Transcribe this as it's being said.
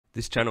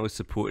This channel is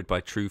supported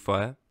by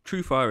TrueFire.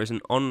 TrueFire is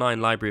an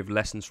online library of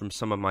lessons from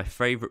some of my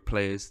favourite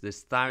players.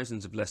 There's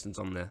thousands of lessons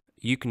on there.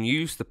 You can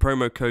use the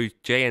promo code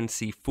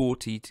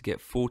JNC40 to get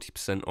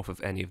 40% off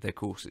of any of their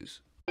courses.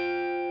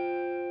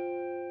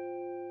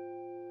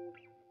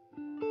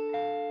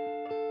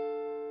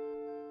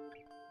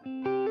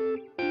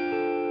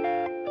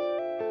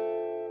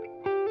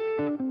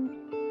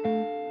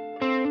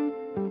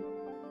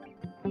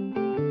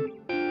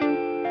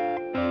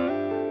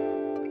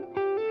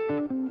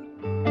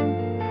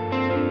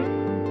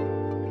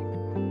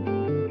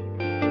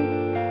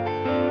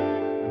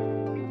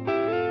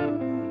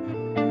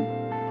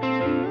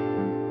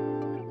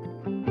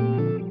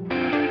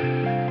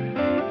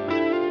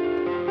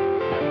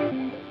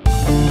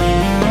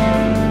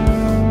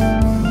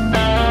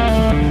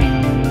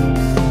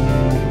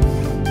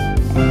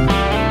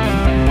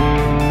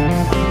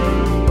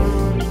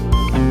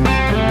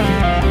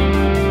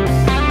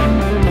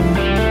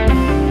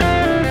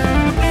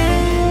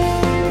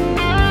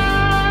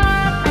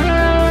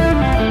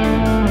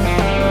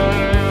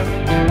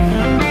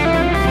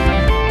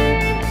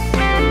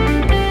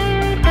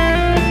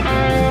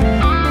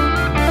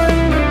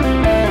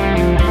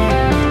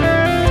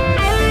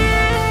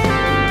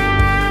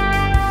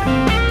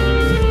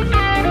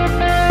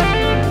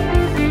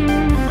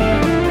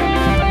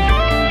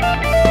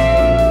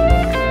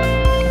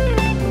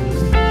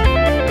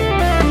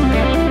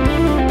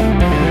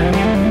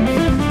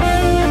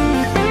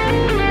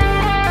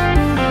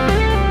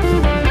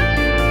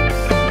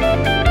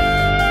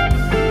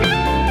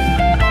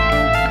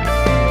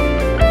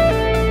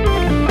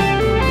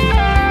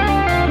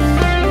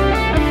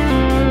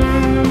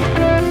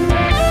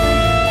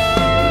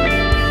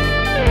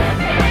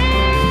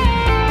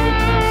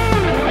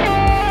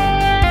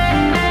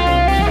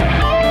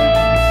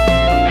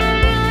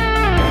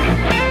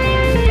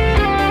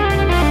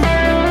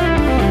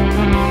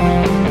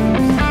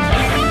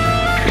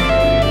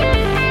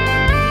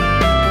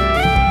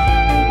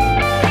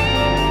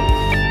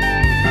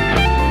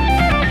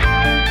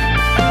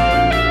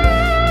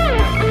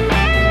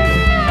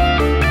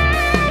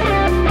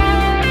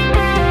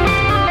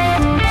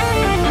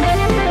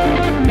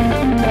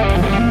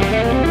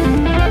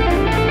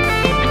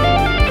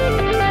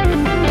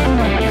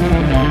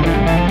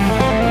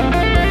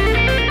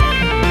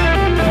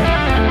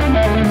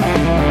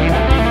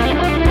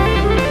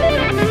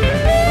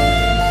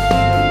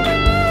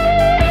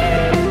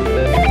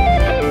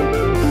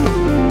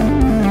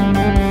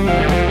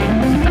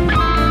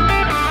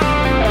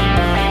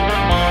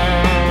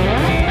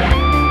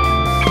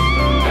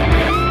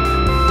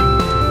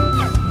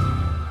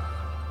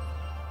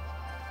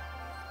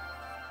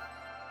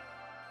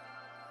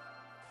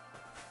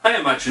 I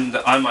imagine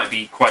that I might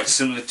be quite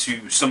similar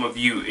to some of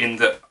you in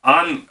that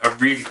I'm a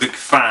really big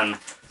fan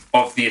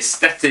of the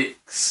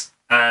aesthetics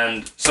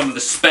and some of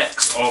the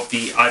specs of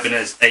the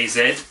Ibanez AZ.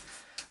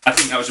 I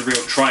think that was a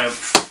real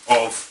triumph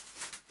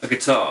of a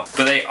guitar,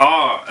 but they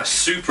are a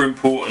super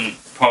important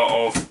part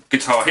of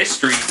guitar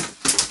history.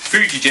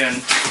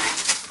 Fujigen,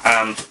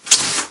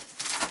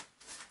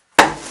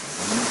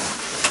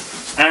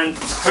 and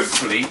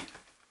hopefully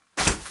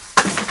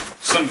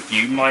some of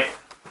you might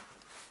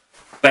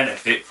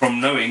benefit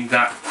from knowing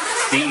that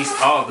these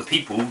are the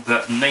people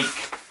that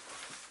make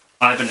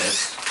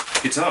Ibanez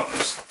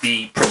guitars,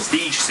 the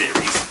Prestige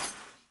series.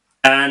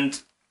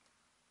 And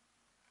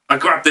I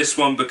grabbed this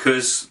one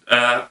because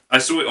I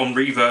saw it on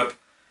Reverb.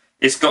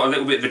 It's got a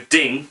little bit of a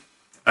ding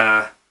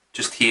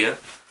just here,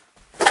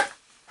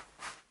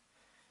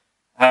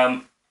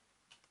 but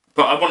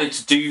I wanted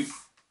to do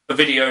a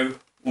video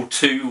or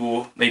two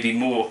or maybe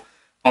more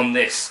on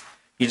this.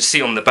 You can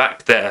see on the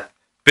back there,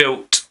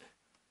 built,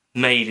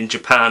 made in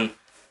Japan.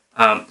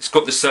 It's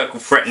got the circle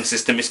fretting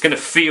system. It's going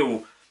to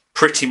feel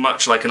pretty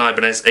much like an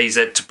Ibanez AZ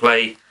to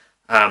play.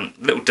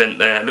 Little dent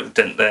there, little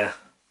dent there.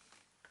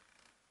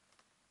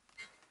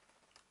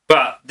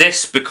 But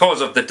this,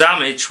 because of the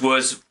damage,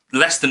 was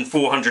less than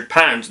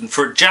 £400, and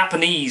for a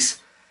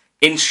Japanese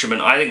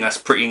instrument, I think that's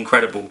pretty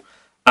incredible.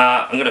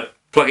 I'm going to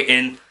plug it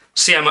in,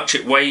 see how much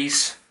it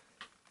weighs.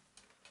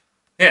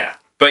 Yeah,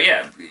 but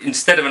yeah,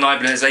 instead of an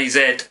Ibanez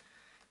AZ,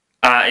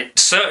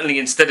 certainly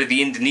instead of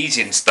the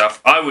Indonesian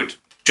stuff, I would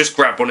just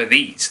grab one of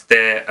these.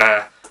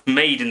 They're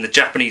made in the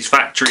Japanese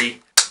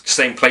factory,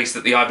 same place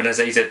that the Ibanez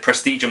AZ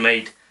Prestige are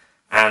made,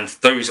 and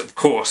those of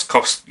course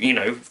cost, you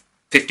know,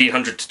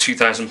 £1,500 to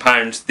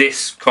 £2,000.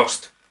 This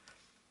cost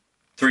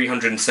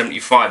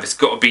 £375. It's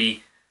got to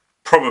be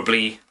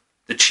probably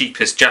the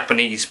cheapest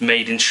Japanese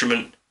made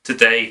instrument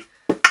today.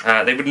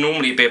 They would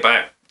normally be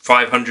about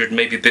 500,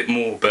 maybe a bit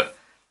more, but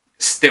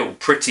still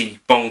pretty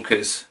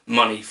bonkers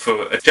money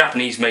for a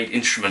Japanese made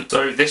instrument.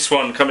 So this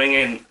one coming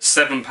in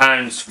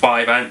 £7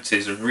 5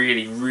 ounces, a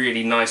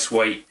really nice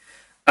weight.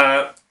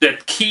 The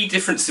key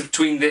difference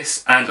between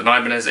this and an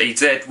Ibanez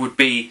AZ would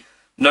be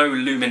no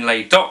lumen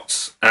lay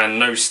dots and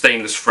no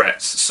stainless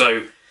frets.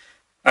 So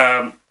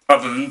other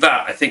than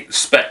that, I think the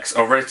specs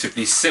are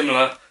relatively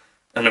similar,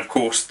 and of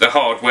course the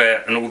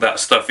hardware and all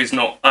that stuff is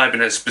not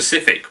Ibanez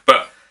specific,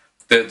 but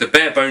the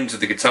bare bones of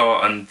the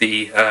guitar and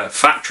the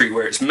factory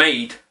where it's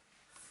made,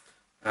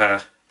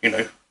 you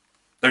know,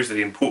 those are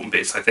the important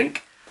bits, I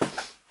think.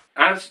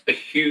 As a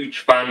huge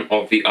fan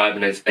of the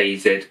Ibanez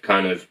AZ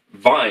kind of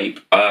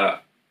vibe,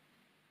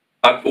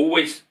 I've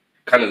always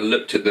kind of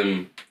looked at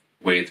them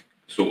with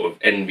sort of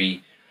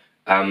envy,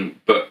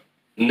 but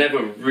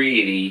never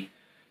really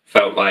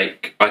felt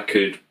like I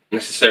could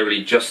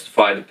necessarily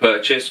justify the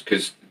purchase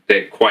because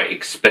they're quite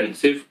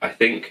expensive, I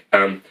think.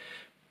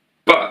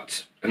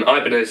 But an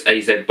Ibanez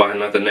AZ by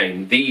another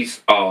name,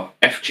 these are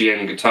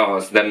FGN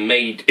guitars. They're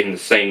made in the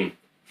same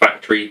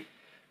factory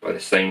by the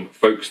same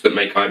folks that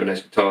make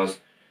Ibanez guitars.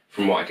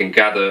 From what I can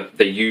gather,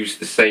 they use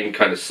the same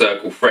kind of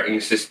circle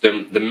fretting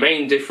system. The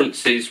main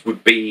differences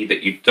would be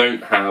that you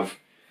don't have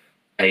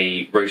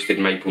a roasted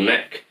maple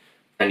neck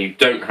and you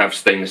don't have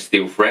stainless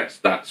steel frets.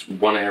 That's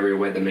one area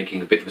where they're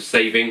making a bit of a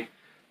saving.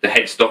 The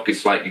headstock is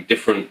slightly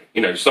different.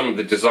 You know, some of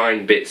the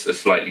design bits are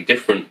slightly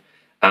different.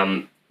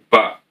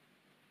 But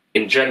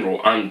in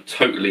general, I'm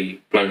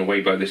totally blown away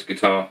by this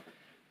guitar,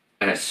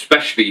 and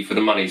especially for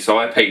the money. So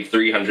I paid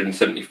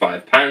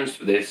 £375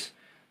 for this.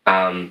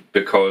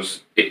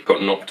 Because it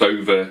got knocked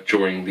over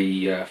during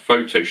the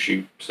photo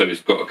shoot, so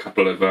it's got a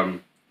couple of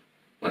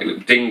like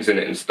little dings in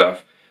it and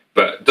stuff,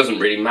 but it doesn't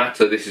really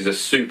matter. This is a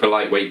super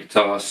lightweight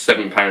guitar,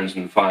 £7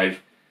 and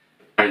 5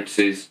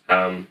 ounces.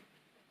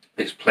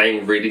 It's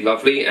playing really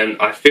lovely, and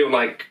I feel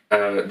like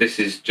this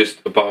is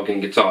just a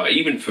bargain guitar.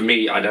 Even for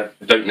me, I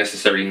don't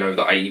necessarily know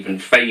that I even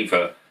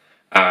favour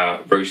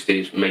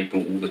roasted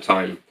maple all the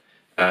time.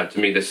 To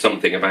me, there's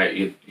something about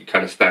your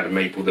kind of standard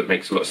maple that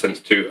makes a lot of sense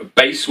too. A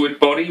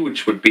basswood body,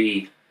 which would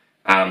be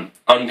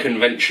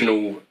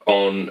unconventional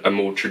on a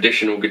more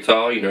traditional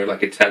guitar, you know,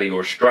 like a Tele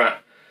or a Strat.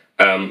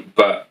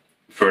 But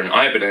for an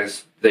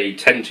Ibanez, they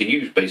tend to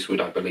use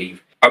basswood, I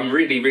believe. I'm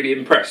really, really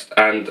impressed,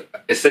 and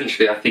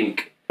essentially I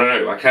think, I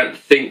don't know, I can't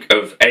think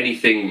of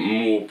anything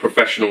more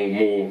professional,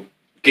 more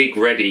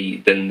gig-ready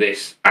than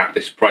this at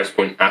this price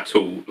point at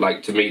all.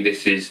 Like, to me,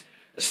 this is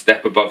a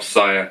step above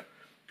Sire.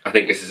 I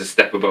think this is a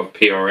step above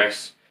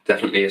PRS,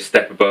 definitely a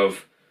step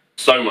above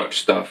so much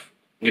stuff,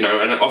 you know,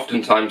 and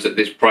oftentimes at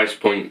this price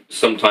point,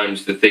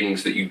 sometimes the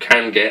things that you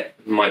can get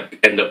might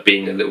end up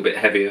being a little bit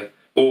heavier,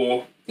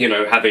 or, you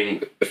know,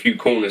 having a few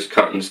corners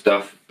cut and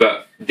stuff,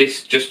 but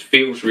this just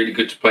feels really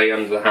good to play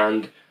under the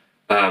hand.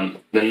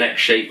 The neck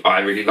shape I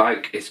really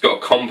like. It's got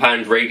a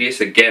compound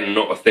radius, again,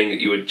 not a thing that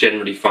you would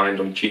generally find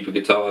on cheaper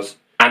guitars.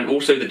 And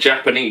also the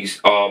Japanese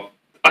are,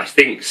 I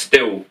think,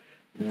 still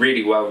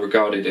really well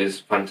regarded as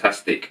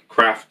fantastic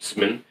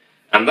craftsmen,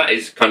 and that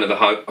is kind of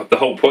the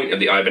whole point of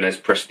the Ibanez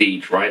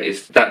Prestige, right?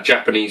 Is that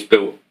Japanese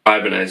built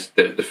Ibanez,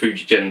 the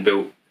Fujigen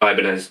built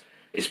Ibanez.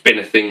 It's been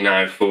a thing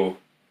now for,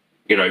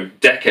 you know,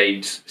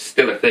 decades,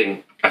 still a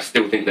thing. I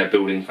still think they're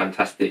building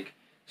fantastic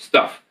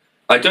stuff.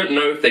 I don't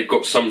know if they've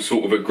got some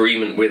sort of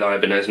agreement with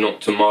Ibanez not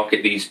to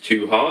market these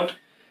too hard,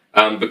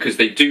 because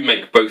they do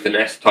make both an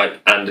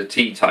S-type and a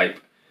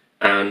T-type.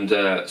 And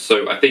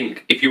so I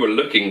think if you were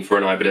looking for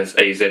an Ibanez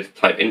AZ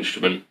type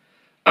instrument,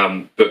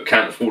 but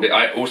can't afford it,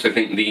 I also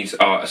think these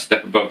are a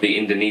step above the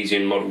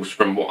Indonesian models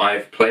from what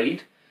I've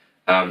played.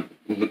 Not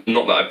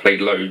that I've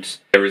played loads.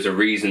 There is a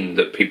reason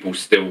that people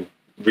still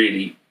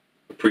really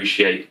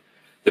appreciate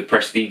the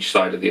prestige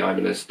side of the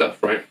Ibanez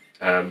stuff, right?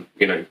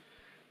 You know,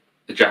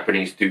 the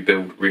Japanese do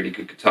build really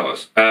good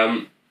guitars.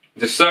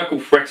 The circle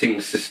fretting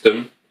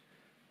system,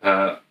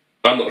 I'm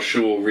not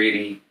sure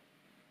really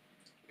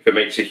if it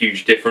makes a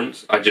huge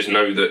difference. I just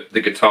know that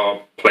the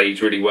guitar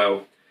plays really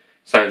well,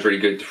 sounds really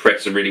good, the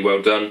frets are really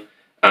well done.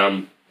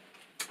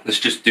 Let's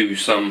just do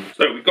some.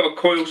 So we've got a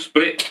coil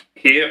split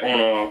here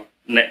on our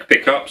neck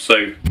pickup,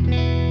 so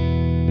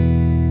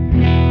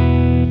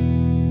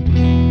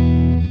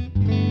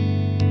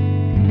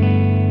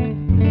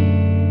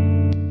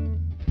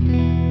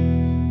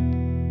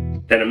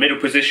then a middle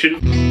position.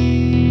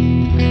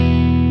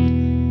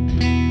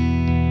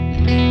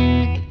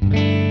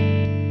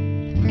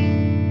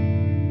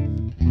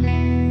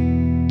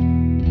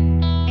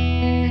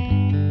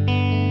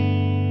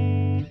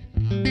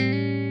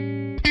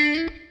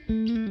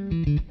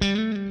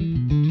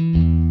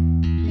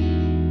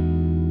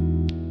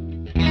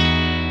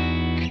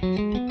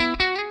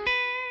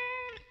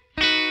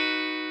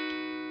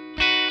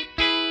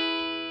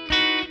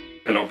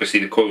 And obviously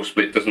the coil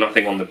split does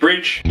nothing on the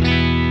bridge.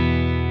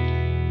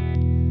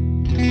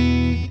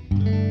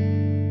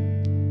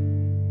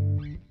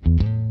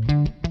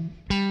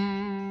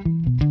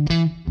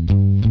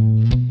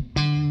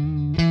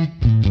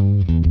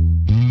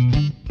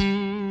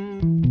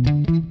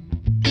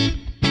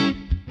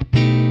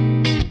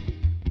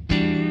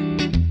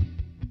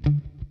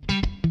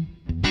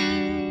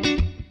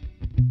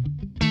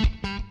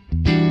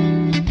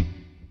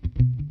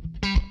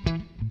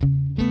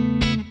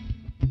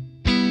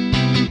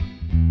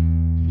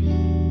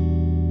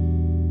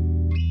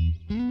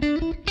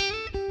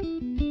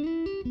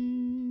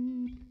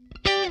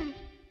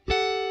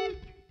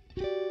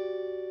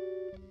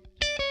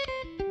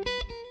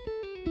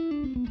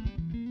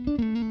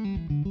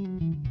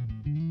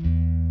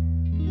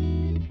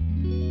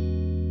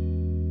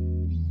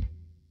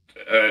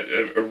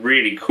 a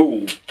really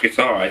cool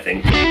guitar, I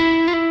think.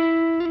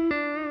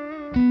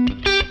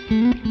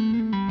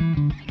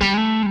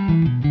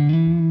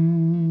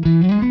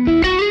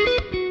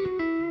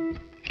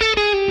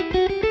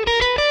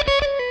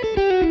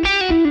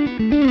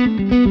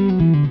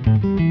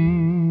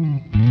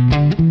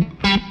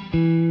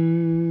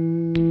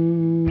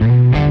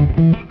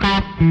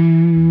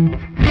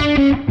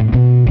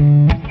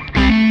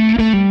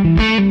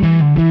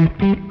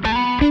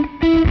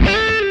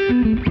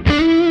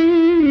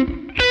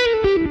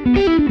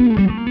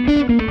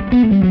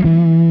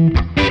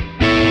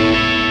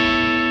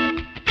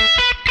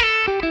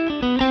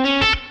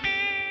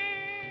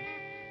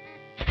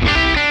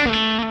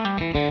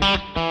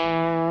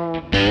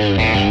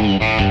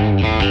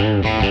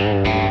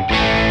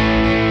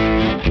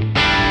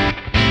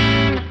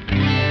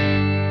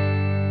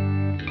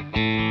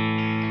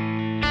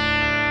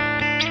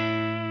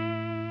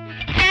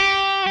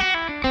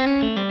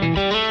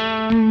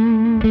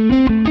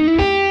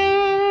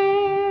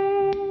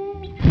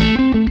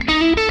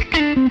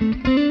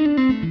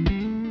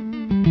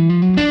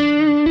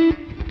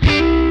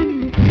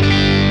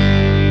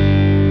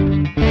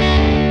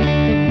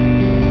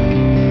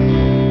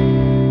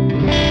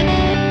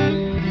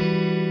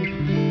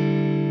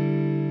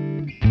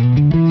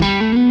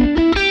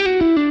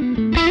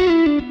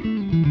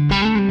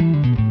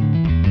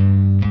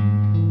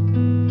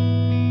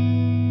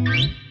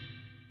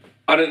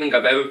 I don't think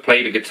I've ever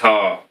played a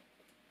guitar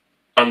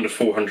under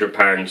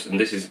 £400, and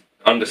this is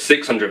under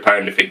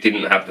 £600 if it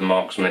didn't have the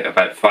marks on it,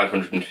 about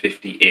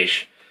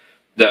 550-ish,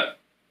 that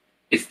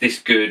is this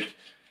good,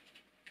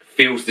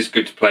 feels this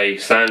good to play,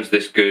 sounds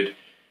this good,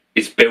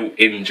 is built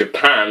in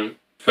Japan.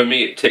 For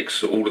me, it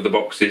ticks all of the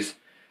boxes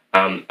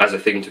as a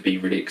thing to be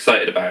really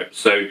excited about.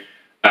 So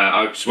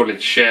I just wanted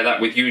to share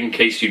that with you in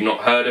case you've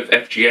not heard of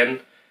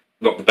FGN.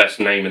 Not the best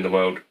name in the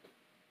world.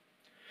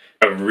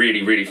 A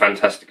really, really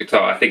fantastic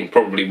guitar. I think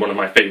probably one of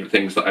my favourite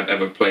things that I've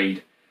ever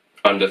played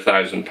under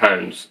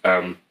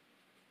 £1,000.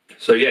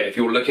 So yeah, if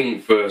you're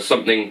looking for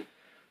something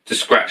to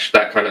scratch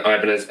that kind of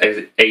Ibanez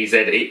AZ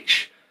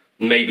itch,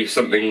 maybe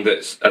something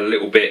that's a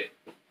little bit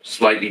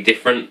slightly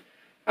different,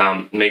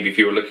 maybe if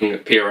you're looking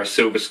at PRS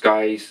Silver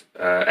Skies,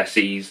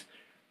 SEs,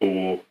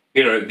 or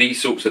you know,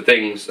 these sorts of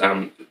things,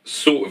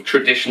 sort of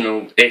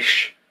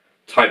traditional-ish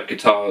type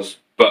guitars,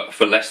 but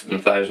for less than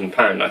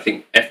 £1,000, I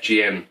think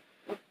FGN,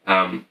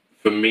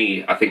 for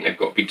me, I think they've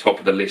got to be top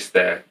of the list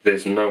there.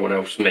 There's no one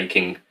else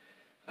making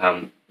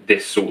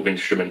this sort of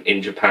instrument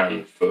in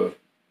Japan for,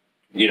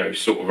 you know,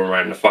 sort of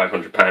around the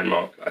 £500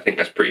 mark. I think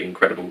that's pretty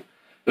incredible.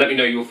 Let me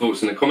know your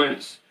thoughts in the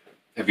comments.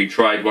 Have you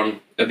tried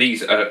one? Are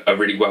these a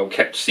really well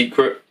kept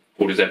secret,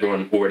 or does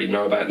everyone already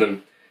know about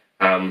them?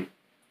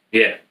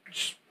 Yeah,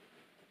 just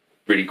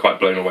really quite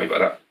blown away by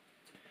that.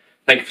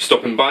 Thank you for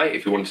stopping by.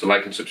 If you wanted to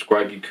like and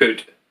subscribe, you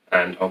could,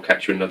 and I'll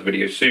catch you in another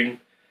video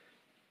soon.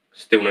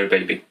 Still no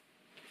baby.